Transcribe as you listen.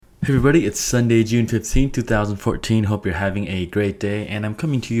Hey everybody, it's Sunday, June 15th, 2014. Hope you're having a great day, and I'm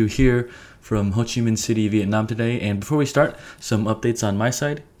coming to you here from Ho Chi Minh City, Vietnam today. And before we start, some updates on my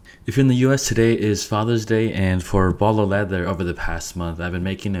side. If you're in the US, today is Father's Day, and for Bolo Leather over the past month, I've been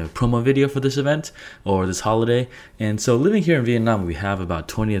making a promo video for this event or this holiday. And so living here in Vietnam, we have about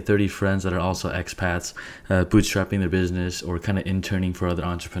 20 to 30 friends that are also expats, bootstrapping their business or kind of interning for other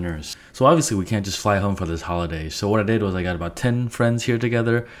entrepreneurs. So obviously we can't just fly home for this holiday. So what I did was I got about 10 friends here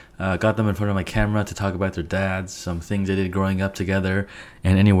together, got them in front of my camera to talk about their dads, some things they did growing up together,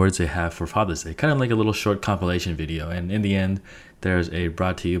 and any words they have for Father's Day. Kind of like a little short compilation video. And in the end, there's a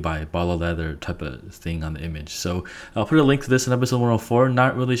brought to you by Bolo Leather type of thing on the image. So I'll put a link to this in episode 104.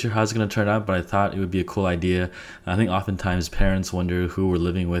 Not really sure how it's going to turn out, but I thought it would be a cool idea. I think oftentimes parents wonder who we're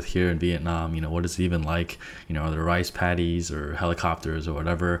living with here in Vietnam. What is it even like? Are there rice paddies or helicopters or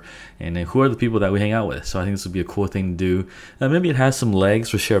whatever? And then who are the people that we hang out with? So I think this would be a cool thing to do. Maybe it has some legs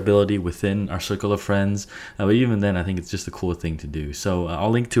for shareability within our circle of friends. But even then, I think it's just a cool thing to do. So I'll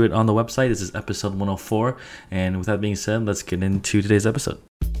link to it on the website. This is episode 104. And with that being said, let's get into today's episode.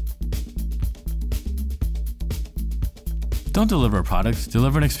 Don't deliver products,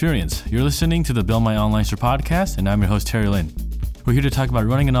 deliver an experience. You're listening to the Build My Online Store podcast, and I'm your host, Terry Lin. We're here to talk about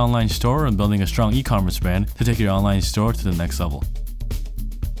running an online store and building a strong e-commerce brand to take your online store to the next level.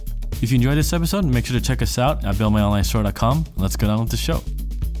 If you enjoyed this episode, make sure to check us out at buildmyonlinestore.com. Let's get on with the show.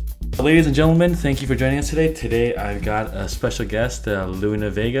 Ladies and gentlemen, thank you for joining us today. Today I've got a special guest, Luna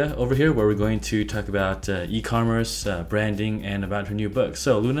Vega, over here, where we're going to talk about e-commerce, branding, and about her new book.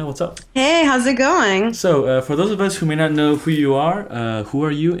 So, Luna, what's up? Hey, how's it going? So, for those of us who may not know who you are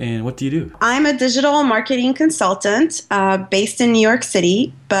you and what do you do? I'm a digital marketing consultant based in New York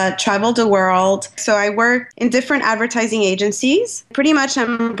City, but travel the world. So I work in different advertising agencies. Pretty much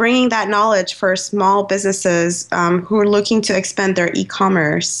I'm bringing that knowledge for small businesses who are looking to expand their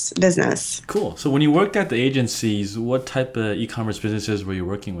e-commerce business. Cool. So when you worked at the agencies, what type of e-commerce businesses were you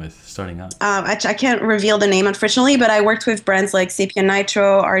working with starting out? I can't reveal the name, unfortunately, but I worked with brands like Sapien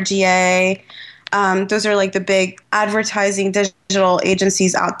Nitro, RGA. Those are like the big advertising digital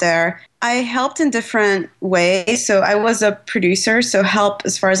agencies out there. I helped in different ways. So I was a producer, so help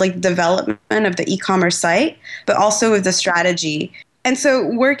as far as like development of the e-commerce site, but also with the strategy. And so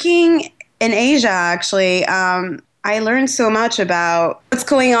working in Asia, actually, I learned so much about what's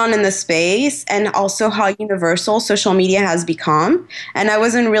going on in the space and also how universal social media has become. And I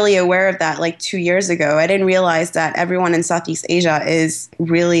wasn't really aware of that like 2 years ago. I didn't realize that everyone in Southeast Asia is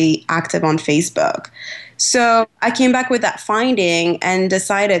really active on Facebook. So I came back with that finding and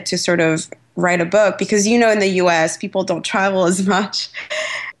decided to sort of write a book because, in the US, people don't travel as much.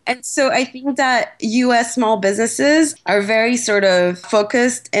 And so I think that U.S. small businesses are very sort of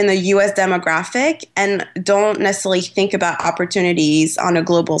focused in the U.S. demographic and don't necessarily think about opportunities on a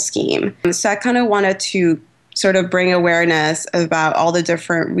global scheme. So I kind of wanted to sort of bring awareness about all the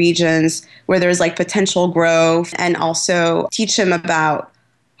different regions where there's like potential growth and also teach them about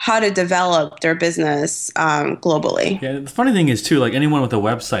how to develop their business globally. Yeah, the funny thing is too, like anyone with a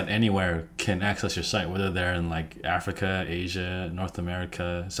website anywhere can access your site, whether they're in like Africa, Asia, North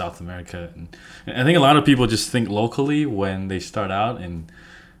America, South America. And I think a lot of people just think locally when they start out, and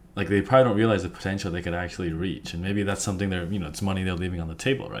like they probably don't realize the potential they could actually reach. And maybe that's something it's money they're leaving on the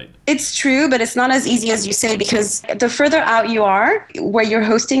table, right? It's true, but it's not as easy as you say, because the further out you are, where your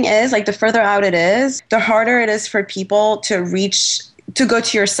hosting is, like the further out it is, the harder it is for people to go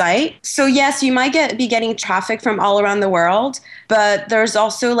to your site. So yes, you might be getting traffic from all around the world, but there's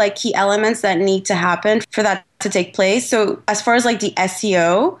also like key elements that need to happen for that to take place. So as far as like the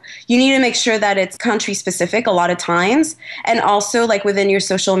SEO, you need to make sure that it's country specific a lot of times. And also like within your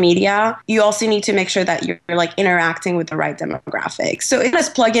social media, you also need to make sure that you're like interacting with the right demographic. So it's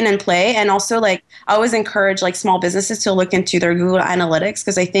plug in and play. And also like I always encourage like small businesses to look into their Google Analytics,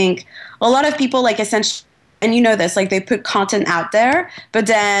 because I think a lot of people like essentially, and this, like they put content out there, but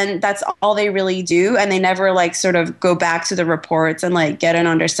then that's all they really do. And they never like sort of go back to the reports and like get an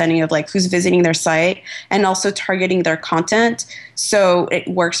understanding of like who's visiting their site and also targeting their content so it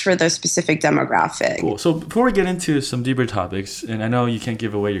works for the specific demographic. Cool. So before we get into some deeper topics, and I know you can't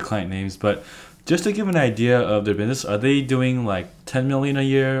give away your client names, but just to give an idea of their business, are they doing like 10 million a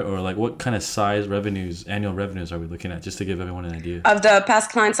year, or like what kind of size annual revenues are we looking at, just to give everyone an idea? Of the past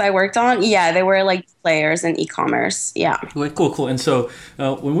clients I worked on, yeah, they were like players in e-commerce. Yeah. Okay, cool. And so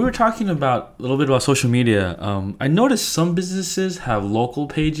when we were talking about a little bit about social media, I noticed some businesses have local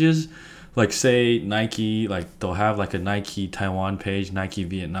pages, like say Nike, like they'll have like a Nike Taiwan page, Nike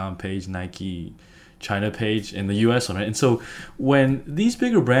Vietnam page, Nike China page and the US one, right? And so when these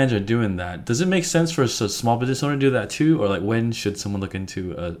bigger brands are doing that, does it make sense for a small business owner to do that too? Or like when should someone look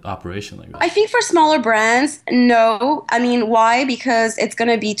into an operation like that? I think for smaller brands, no. I mean, why? Because it's going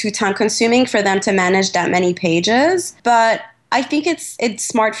to be too time consuming for them to manage that many pages. But I think it's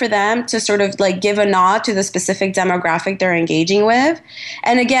smart for them to sort of like give a nod to the specific demographic they're engaging with.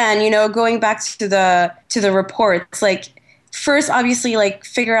 And again, going back to the reports, like first obviously like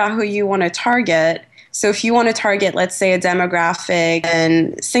figure out who you want to target. So if you want to target, let's say, a demographic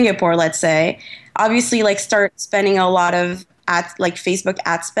in Singapore, let's say, obviously like start spending a lot of ads, like Facebook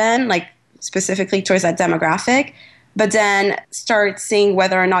ad spend, like specifically towards that demographic, but then start seeing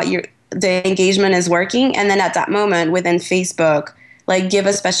whether or not the engagement is working. And then at that moment within Facebook, like give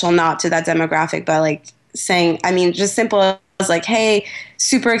a special nod to that demographic by like saying, I mean, just simple as like, hey,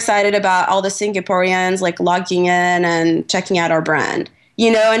 super excited about all the Singaporeans like logging in and checking out our brand.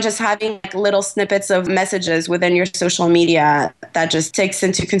 And just having like little snippets of messages within your social media that just takes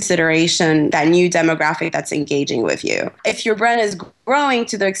into consideration that new demographic that's engaging with you. If your brand is growing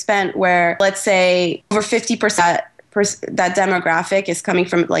to the extent where, let's say, over 50% that demographic is coming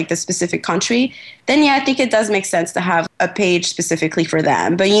from like the specific country, then yeah, I think it does make sense to have a page specifically for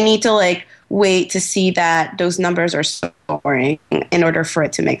them. But you need to like wait to see that those numbers are soaring in order for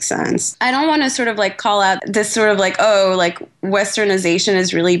it to make sense. I don't want to sort of like call out this sort of like, oh, like westernization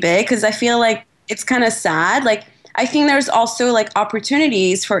is really big, because I feel like it's kind of sad. Like I think there's also like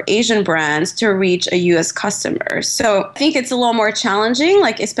opportunities for Asian brands to reach a US customer. So I think it's a little more challenging,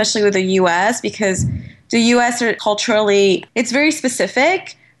 like especially with the US, because the US are culturally, it's very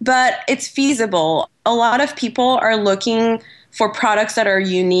specific, but it's feasible. A lot of people are looking for products that are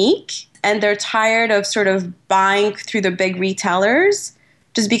unique, and they're tired of sort of buying through the big retailers,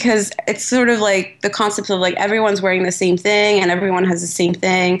 just because it's sort of like the concept of like everyone's wearing the same thing and everyone has the same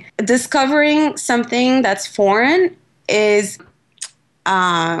thing. Discovering something that's foreign is,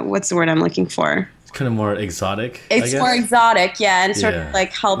 what's the word I'm looking for? It's kind of more exotic. It's more exotic, yeah, and sort of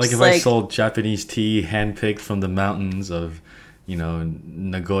like helps. Like if I sold Japanese tea handpicked from the mountains of,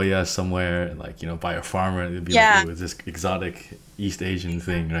 Nagoya somewhere, like, by a farmer, it'd be like, it was this exotic East Asian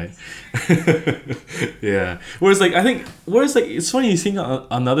thing, right? Yeah. Whereas it's funny you think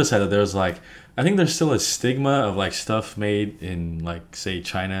on the other side that there's like, I think there's still a stigma of like stuff made in like, say,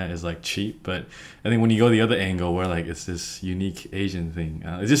 China is like cheap, but I think when you go the other angle where like it's this unique Asian thing,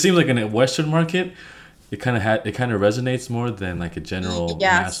 it just seems like in a Western market, it kind of resonates more than like a general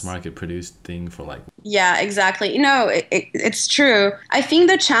mass market produced thing for like. Yeah, exactly. It's true. I think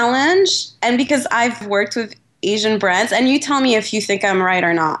the challenge, and because I've worked with Asian brands, and you tell me if you think I'm right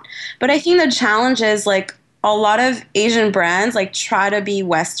or not, but I think the challenge is like a lot of Asian brands like try to be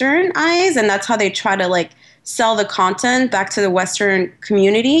Westernized, and that's how they try to like sell the content back to the Western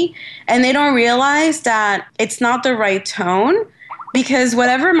community, and they don't realize that it's not the right tone. Because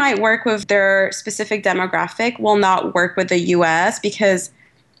whatever might work with their specific demographic will not work with the US, because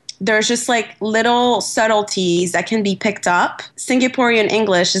there's just like little subtleties that can be picked up. Singaporean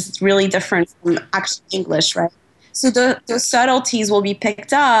English is really different from actual English, right? So those subtleties will be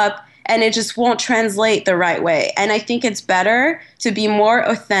picked up and it just won't translate the right way. And I think it's better to be more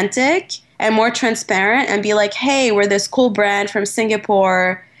authentic and more transparent and be like, hey, we're this cool brand from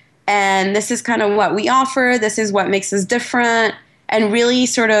Singapore and this is kind of what we offer. This is what makes us different. And really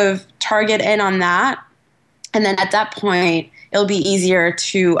sort of target in on that. And then at that point, it'll be easier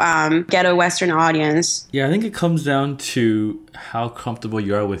to get a Western audience. Yeah, I think it comes down to how comfortable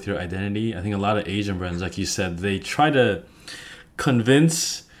you are with your identity. I think a lot of Asian brands, like you said, they try to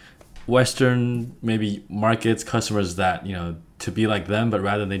convince Western maybe markets, customers that, to be like them, but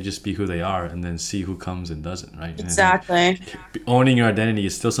rather they just be who they are and then see who comes and doesn't, right? Exactly. Owning your identity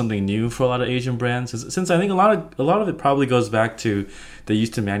is still something new for a lot of Asian brands, since I think a lot of it probably goes back to they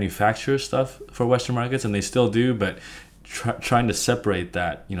used to manufacture stuff for Western markets, and they still do, but trying to separate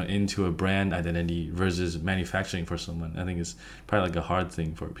that, into a brand identity versus manufacturing for someone, I think is probably like a hard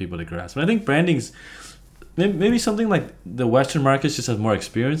thing for people to grasp. And I think branding's maybe something like the Western markets just have more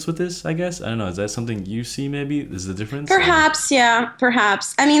experience with this, I guess. I don't know. Is that something you see maybe? Is the difference? Perhaps, yeah,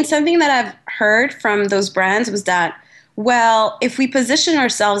 perhaps. I mean, something that I've heard from those brands was that, well, if we position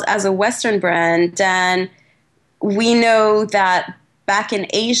ourselves as a Western brand, then we know that back in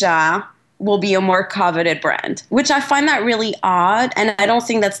Asia will be a more coveted brand, which I find that really odd. And I don't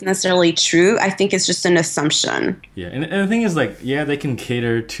think that's necessarily true. I think it's just an assumption. Yeah. And the thing is, like, yeah, they can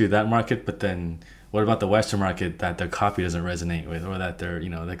cater to that market, but then what about the Western market that their copy doesn't resonate with, or that their,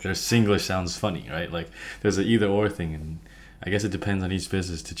 like their Singlish sounds funny, right? Like there's an either or thing. And I guess it depends on each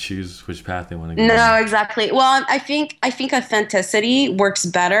business to choose which path they want to go No, on. exactly. Well, I think authenticity works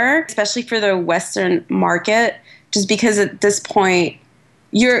better, especially for the Western market, just because at this point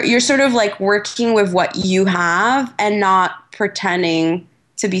you're sort of like working with what you have and not pretending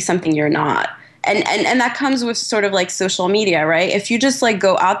to be something you're not. And that comes with sort of like social media, right? If you just like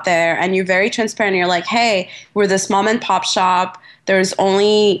go out there and you're very transparent, you're like, hey, we're this mom and pop shop. There's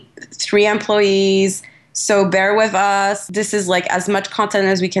only 3 employees. So bear with us. This is like as much content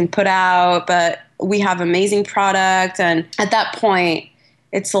as we can put out, but we have amazing product. And at that point,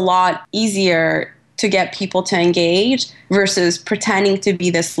 it's a lot easier to get people to engage versus pretending to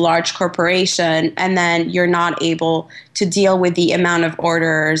be this large corporation and then you're not able to deal with the amount of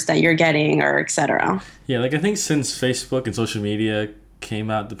orders that you're getting or et cetera. Yeah, like I think since Facebook and social media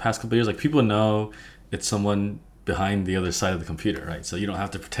came out the past couple of years, like people know it's someone behind the other side of the computer, right? So you don't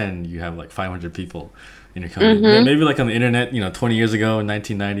have to pretend you have like 500 people in your company. Maybe like on the internet, 20 years ago in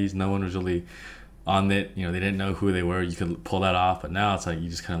 1990s, no one was really on it. They didn't know who they were. You could pull that off, but now it's like you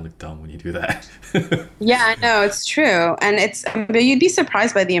just kind of look dumb when you do that. Yeah, I know, it's true. But you'd be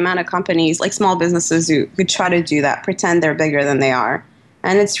surprised by the amount of companies, like small businesses who try to do that, pretend they're bigger than they are.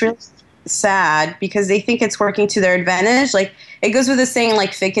 And it's really sad because they think it's working to their advantage. Like it goes with the saying,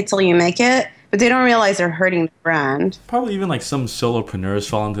 like, fake it till you make it, but they don't realize they're hurting the brand. Probably even like some solopreneurs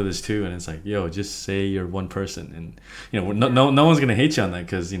fall into this too, and it's like, yo, just say you're one person, and no one's gonna hate you on that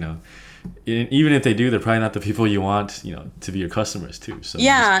because even if they do, they're probably not the people you want, to be your customers too. So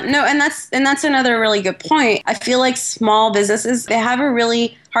yeah, no, and that's another really good point. I feel like small businesses, they have a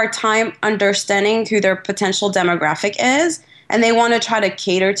really hard time understanding who their potential demographic is, and they want to try to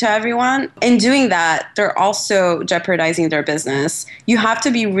cater to everyone. In doing that, they're also jeopardizing their business. You have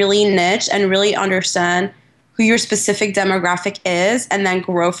to be really niche and really understand who your specific demographic is and then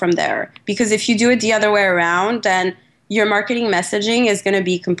grow from there. Because if you do it the other way around, then your marketing messaging is going to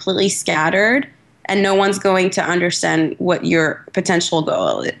be completely scattered and no one's going to understand what your potential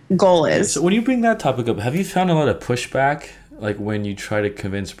goal is. So when you bring that topic up, have you found a lot of pushback, like when you try to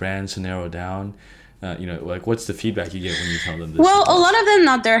convince brands to narrow down? Like what's the feedback you get when you tell them this? Well, a lot of them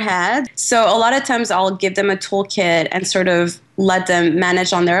nod their head. So a lot of times I'll give them a toolkit and sort of let them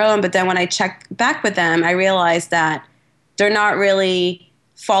manage on their own. But then when I check back with them, I realize that they're not really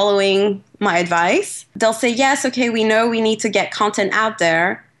following my advice. They'll say, yes, okay, we know we need to get content out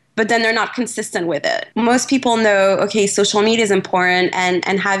there, but then they're not consistent with it. Most people know, okay, social media is important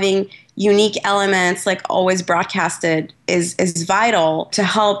and having unique elements like always broadcasted is vital to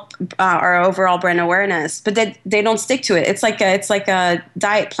help our overall brand awareness, but they don't stick to it. It's like a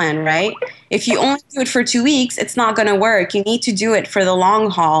diet plan, right? If you only do it for 2 weeks, it's not going to work. You need to do it for the long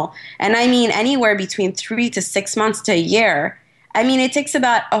haul. And I mean anywhere between 3 to 6 months to a year. I mean, it takes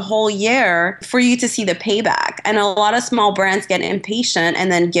about a whole year for you to see the payback. And a lot of small brands get impatient and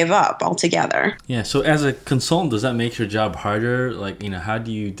then give up altogether. Yeah. So as a consultant, does that make your job harder? Like, how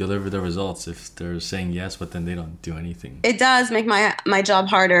do you deliver the results if they're saying yes, but then they don't do anything? It does make my job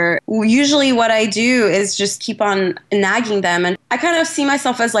harder. Usually what I do is just keep on nagging them. And I kind of see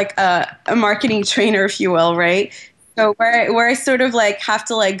myself as like a marketing trainer, if you will, right? So where I sort of like have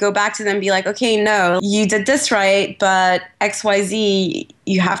to like go back to them and be like, okay, no, you did this right, but XYZ,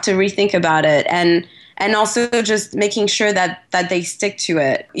 you have to rethink about it. And also just making sure that they stick to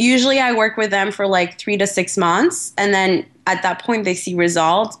it. Usually I work with them for like 3 to 6 months. And then at that point they see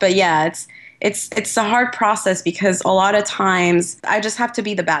results. But yeah, it's a hard process because a lot of times I just have to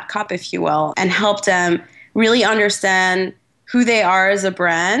be the bad cop, if you will, and help them really understand who they are as a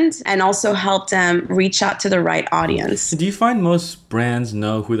brand and also help them reach out to the right audience. Do you find most brands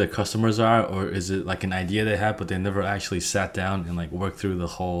know who their customers are, or is it like an idea they have, but they never actually sat down and like worked through the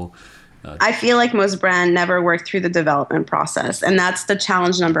whole... I feel like most brands never work through the development process, and that's the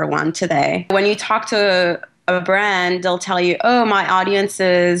challenge number one today. When you talk to a brand, they'll tell you, oh, my audience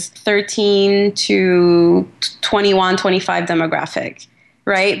is 13 to 21, 25 demographic,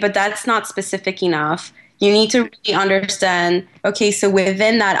 right? But that's not specific enough. You need to really understand, okay, so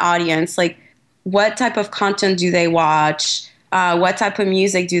within that audience, like what type of content do they watch? What type of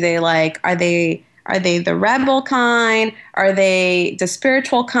music do they like? Are they the rebel kind? Are they the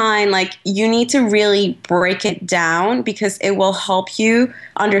spiritual kind? Like you need to really break it down because it will help you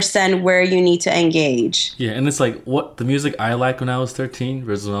understand where you need to engage. Yeah, and it's like what the music I liked when I was 13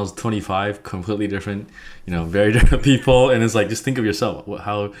 versus when I was 25, completely different, very different people. And it's like, just think of yourself,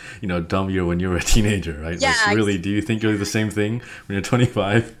 how, dumb you were when you were a teenager, right? Yeah, like, really, do you think you're the same thing when you're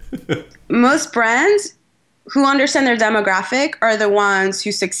 25? Most brands who understand their demographic are the ones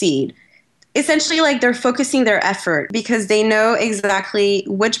who succeed. Essentially, like they're focusing their effort because they know exactly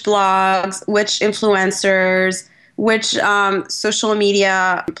which blogs, which influencers, which social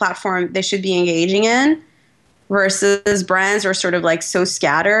media platform they should be engaging in, versus brands are sort of like so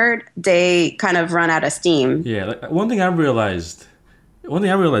scattered, they kind of run out of steam. Yeah, like one thing I realized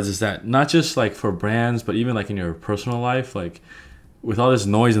is that not just like for brands, but even like in your personal life, like with all this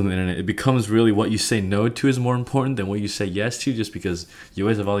noise on the internet, it becomes really what you say no to is more important than what you say yes to, just because you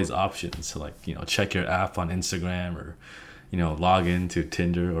always have all these options to like, check your app on Instagram or, log into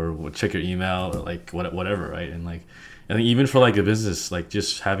Tinder or check your email or like whatever, right? And like, I think even for like a business, like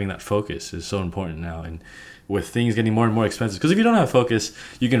just having that focus is so important now. And with things getting more and more expensive, because if you don't have focus,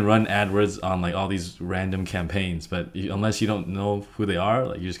 you can run AdWords on like all these random campaigns, but unless you don't know who they are,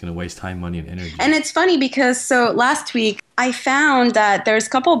 like you're just going to waste time, money, and energy. And it's funny because so last week I found that there's a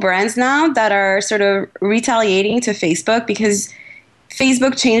couple brands now that are sort of retaliating to Facebook because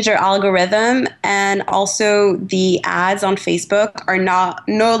Facebook changed their algorithm, and also the ads on Facebook are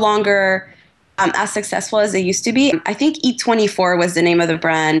no longer as successful as they used to be. I think Eat24 was the name of the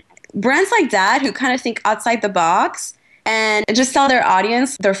brand. Brands like that who kind of think outside the box and just tell their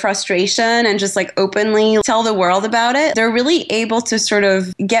audience their frustration and just like openly tell the world about it, they're really able to sort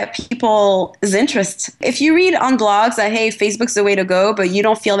of get people's interest. If you read on blogs that, hey, Facebook's the way to go, but you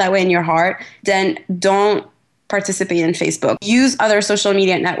don't feel that way in your heart, then don't participate in Facebook. Use other social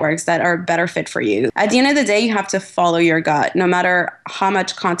media networks that are better fit for you. At the end of the day, you have to follow your gut, no matter how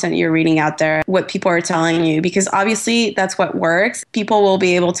much content you're reading out there, what people are telling you, because obviously that's what works. People will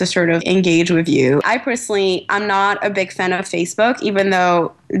be able to sort of engage with you. I personally, I'm not a big fan of Facebook, even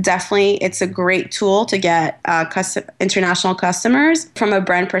though definitely it's a great tool to get international customers. From a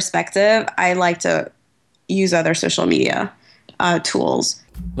brand perspective, I like to use other social media tools.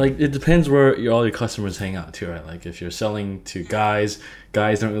 Like, it depends where all your customers hang out too, right? Like, if you're selling to guys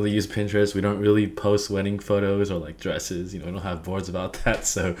don't really use Pinterest. We don't really post wedding photos or like dresses. We don't have boards about that.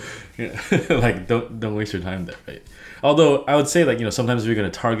 So, like, don't waste your time there, right? Although I would say, like, sometimes if you're gonna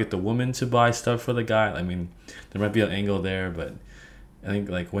target the woman to buy stuff for the guy, I mean, there might be an angle there, but I think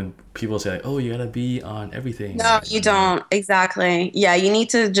like when people say like, oh, you gotta be on everything. No, you don't. Exactly. Yeah, you need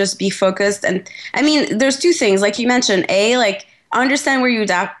to just be focused. And I mean, there's two things, like you mentioned. A, like, understand where your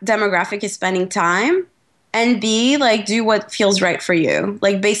demographic is spending time, and B, like, do what feels right for you,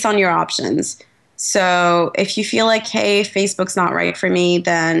 like based on your options. So if you feel like, hey, Facebook's not right for me,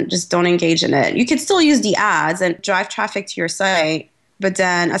 then just don't engage in it. You could still use the ads and drive traffic to your site. But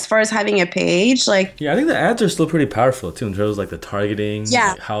then as far as having a page, like... Yeah, I think the ads are still pretty powerful too in terms of like the targeting,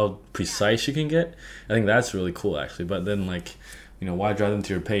 yeah, like how precise you can get. I think that's really cool actually. But then like, why drive them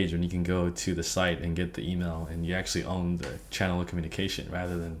to your page when you can go to the site and get the email and you actually own the channel of communication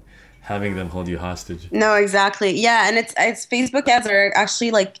rather than having them hold you hostage? No, exactly. Yeah, and it's Facebook ads are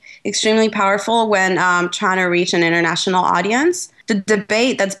actually like extremely powerful when trying to reach an international audience. The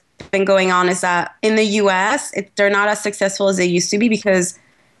debate that's been going on is that in the US, they're not as successful as they used to be because,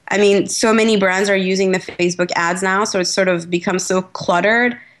 I mean, so many brands are using the Facebook ads now, so it's sort of become so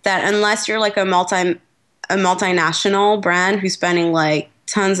cluttered that unless you're like a multinational brand who's spending like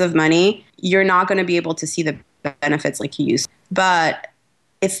tons of money, you're not going to be able to see the benefits like you used to. But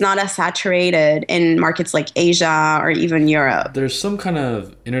it's not as saturated in markets like Asia or even Europe. There's some kind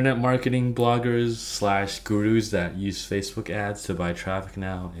of internet marketing bloggers / gurus that use Facebook ads to buy traffic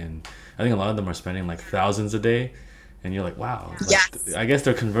now. And I think a lot of them are spending like thousands a day. And you're like, wow. Like, yes. I guess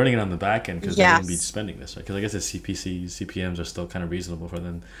they're converting it on the back end because yes. they're going to be spending this, right? Because I guess the CPMs are still kind of reasonable for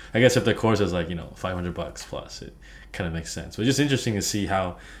them. I guess if their course is like, $500 plus, it kind of makes sense. But it's just interesting to see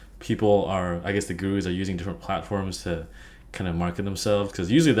how people are, I guess the gurus are using different platforms to kind of market themselves,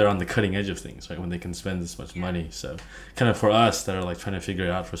 because usually they're on the cutting edge of things, right, when they can spend this much money. So kind of for us that are like trying to figure it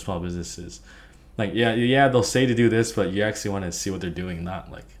out for small businesses, like yeah they'll say to do this, but you actually want to see what they're doing,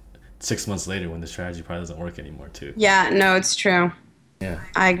 not like 6 months later when the strategy probably doesn't work anymore too. Yeah, no, it's true. Yeah,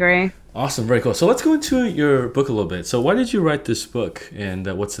 I agree. Awesome, very cool. So let's go into your book a little bit. So why did you write this book, and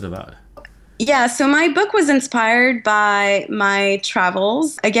what's it about? Yeah, so my book was inspired by my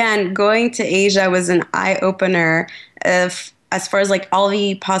travels. Again, going to Asia was an eye-opener as far as like all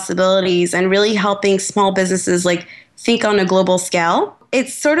the possibilities and really helping small businesses like think on a global scale.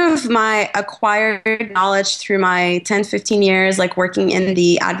 It's sort of my acquired knowledge through my 10, 15 years like working in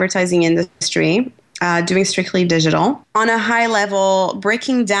the advertising industry, doing strictly digital. On a high level,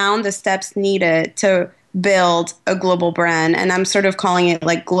 breaking down the steps needed to build a global brand, and I'm sort of calling it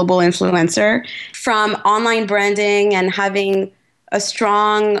like global influencer, from online branding and having a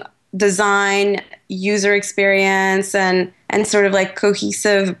strong design, user experience, and sort of like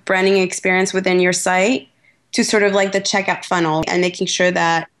cohesive branding experience within your site, to sort of like the checkout funnel and making sure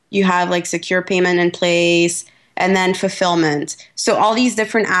that you have like secure payment in place and then fulfillment. So all these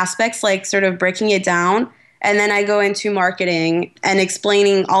different aspects, like sort of breaking it down And then I go into marketing and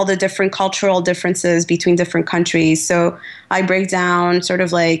explaining all the different cultural differences between different countries. So I break down sort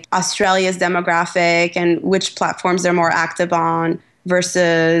of like Australia's demographic and which platforms they're more active on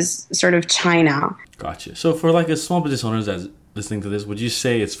versus sort of China. Gotcha. So for like a small business owners that's listening to this, would you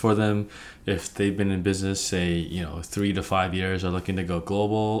say it's for them if they've been in business, say, 3 to 5 years, are looking to go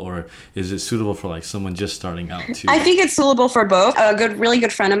global, or is it suitable for like someone just starting out too? I think it's suitable for both. Really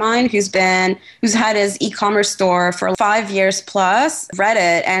good friend of mine who's had his e-commerce store for 5 years plus, read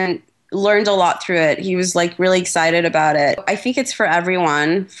it and learned a lot through it. He was like really excited about it. I think it's for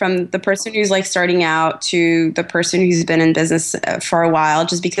everyone, from the person who's like starting out to the person who's been in business for a while,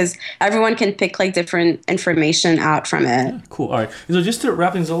 just because everyone can pick like different information out from it. Yeah, cool. All right. So just to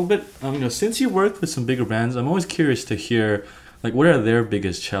wrap things a little bit, since you work with some bigger brands, I'm always curious to hear like what are their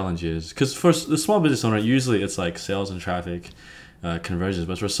biggest challenges? Because for the small business owner, usually it's like sales and traffic. Conversions,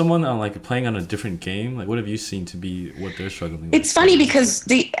 but for someone on like playing on a different game, like what have you seen to be what they're struggling with? It's funny because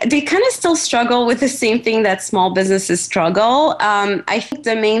they kind of still struggle with the same thing that small businesses struggle. I think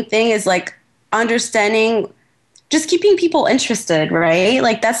the main thing is like understanding, just keeping people interested, right?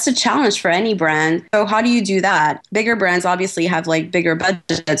 Like that's the challenge for any brand. So how do you do that? Bigger brands obviously have like bigger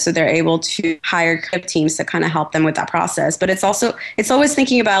budgets, so they're able to hire creative teams to kind of help them with that process. But it's always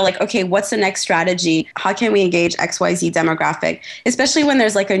thinking about like, okay, what's the next strategy? How can we engage XYZ demographic? Especially when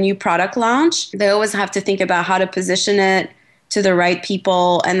there's like a new product launch, they always have to think about how to position it to the right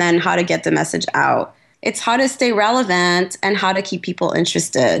people and then how to get the message out. It's how to stay relevant and how to keep people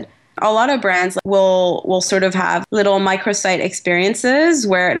interested. A lot of brands will sort of have little microsite experiences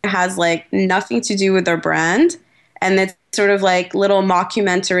where it has like nothing to do with their brand. And it's sort of like little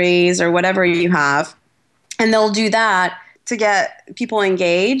mockumentaries or whatever you have. And they'll do that to get people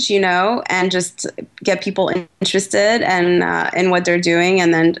engaged, and just get people interested and in what they're doing.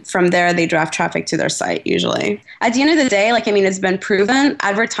 And then from there, they draft traffic to their site usually. At the end of the day, it's been proven,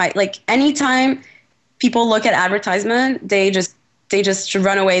 anytime people look at advertisement, they just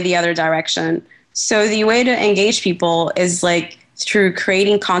run away the other direction. So the way to engage people is like through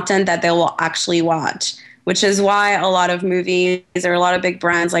creating content that they will actually watch, which is why a lot of movies or a lot of big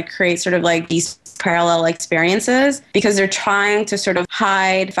brands like create sort of like these parallel experiences, because they're trying to sort of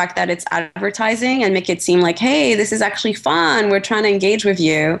hide the fact that it's advertising and make it seem like, hey, this is actually fun. We're trying to engage with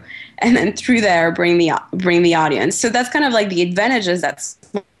you. And then through there, bring the audience. So that's kind of like the advantages that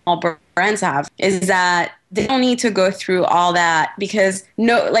small brands have, is that they don't need to go through all that because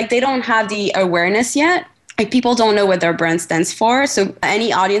they don't have the awareness yet. Like people don't know what their brand stands for. So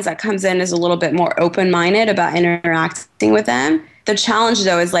any audience that comes in is a little bit more open-minded about interacting with them. The challenge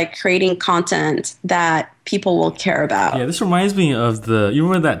though is like creating content that people will care about. Yeah, this reminds me of you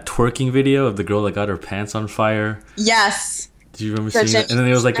remember that twerking video of the girl that got her pants on fire? Yes. Do you remember seeing that? And then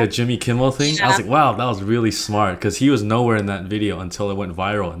there was like a Jimmy Kimmel thing. Yeah. I was like, wow, that was really smart, because he was nowhere in that video until it went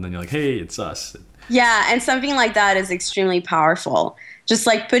viral. And then you're like, hey, it's us. Yeah, and something like that is extremely powerful. Just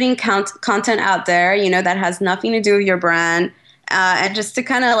like putting content out there, that has nothing to do with your brand, and just to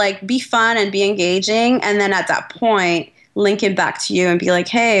kind of like be fun and be engaging. And then at that point, link it back to you and be like,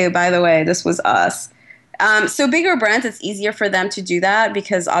 hey, by the way, this was us. So bigger brands, it's easier for them to do that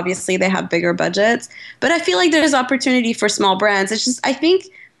because obviously they have bigger budgets. But I feel like there's opportunity for small brands. It's just, I think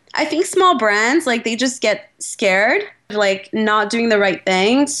small brands, like they just get scared, like not doing the right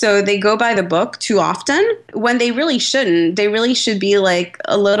thing. So they go by the book too often when they really shouldn't. They really should be like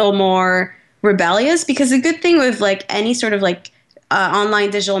a little more rebellious, because the good thing with like any sort of like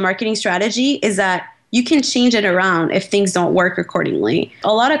online digital marketing strategy is that you can change it around if things don't work accordingly.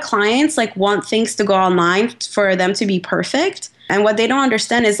 A lot of clients like want things to go online for them to be perfect. And what they don't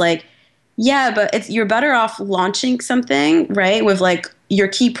understand is like, yeah, but you're better off launching something, right, with like your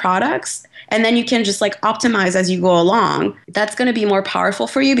key products, and then you can just like optimize as you go along. That's going to be more powerful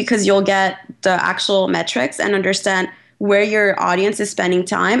for you because you'll get the actual metrics and understand where your audience is spending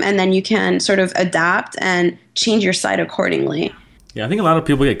time, and then you can sort of adapt and change your site accordingly. Yeah, I think a lot of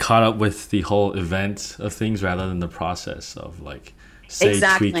people get caught up with the whole event of things rather than the process of like, say,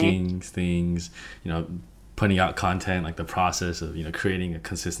 tweaking things, putting out content, like the process of, creating a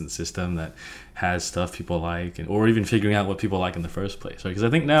consistent system that has stuff people like, or even figuring out what people like in the first place, right? Because I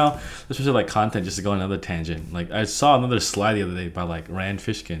think now, especially like content, just to go on another tangent, like I saw another slide the other day by like Rand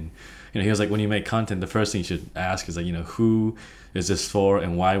Fishkin. He was like, when you make content, the first thing you should ask is like, who is this for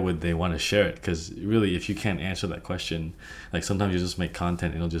and why would they want to share it? Because really, if you can't answer that question, like sometimes you just make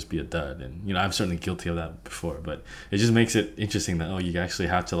content and it'll just be a dud. And I'm certainly guilty of that before, but it just makes it interesting that you actually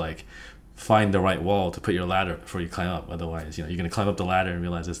have to like find the right wall to put your ladder before you climb up. Otherwise, you're going to climb up the ladder and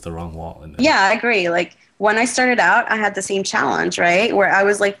realize it's the wrong wall. And then... Yeah, I agree. Like when I started out, I had the same challenge, right? Where I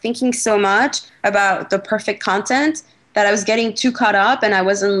was like thinking so much about the perfect content that I was getting too caught up and I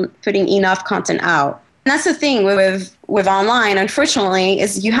wasn't putting enough content out. And that's the thing with online, unfortunately,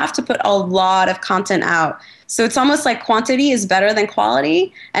 is you have to put a lot of content out. So it's almost like quantity is better than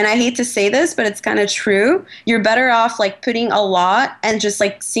quality. And I hate to say this, but it's kind of true. You're better off like putting a lot and just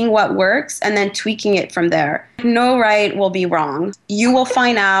like seeing what works and then tweaking it from there. No right will be wrong. You will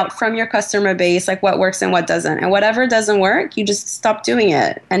find out from your customer base like what works and what doesn't. And whatever doesn't work, you just stop doing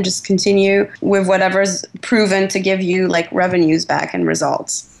it and just continue with whatever's proven to give you like revenues back and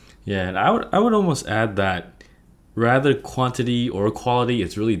results. Yeah, and I would almost add that rather quantity or quality,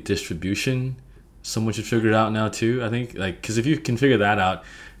 it's really distribution. Someone should figure it out now too, I think, like, because if you can figure that out,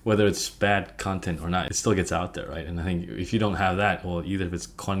 whether it's bad content or not, it still gets out there, right? And I think if you don't have that, well, either if it's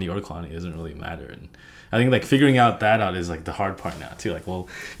quantity or quantity, it doesn't really matter. And I think like figuring that out is like the hard part now too. Like, well,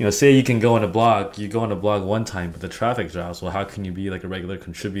 say you can go on a blog, you go on a blog one time, but the traffic drops. Well, how can you be like a regular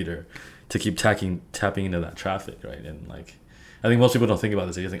contributor to keep tapping into that traffic, right? And like, I think most people don't think about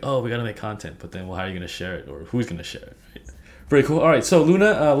this. They just think, oh, we got to make content, but then, well, how are you going to share it, or who's going to share it, right? Very cool. All right, so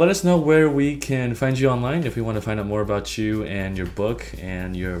Luna, let us know where we can find you online if we want to find out more about you and your book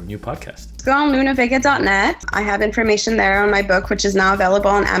and your new podcast. Go on lunavega.net. I have information there on my book, which is now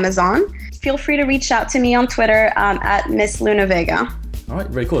available on Amazon. Feel free to reach out to me on Twitter at Miss Luna Vega. All right,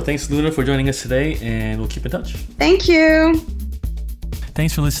 very cool. Thanks, Luna, for joining us today, and we'll keep in touch. Thank you.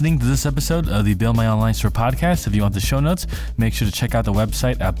 Thanks for listening to this episode of the Build My Online Store podcast. If you want the show notes, make sure to check out the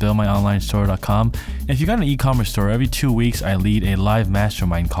website at buildmyonlinestore.com. And if you got an e-commerce store, every 2 weeks I lead a live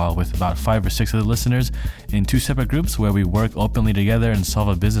mastermind call with about 5 or 6 other listeners in 2 separate groups where we work openly together and solve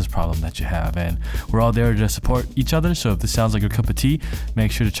a business problem that you have. And we're all there to support each other. So if this sounds like your cup of tea,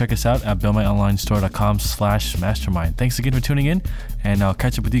 make sure to check us out at buildmyonlinestore.com/mastermind. Thanks again for tuning in, and I'll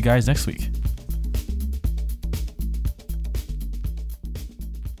catch up with you guys next week.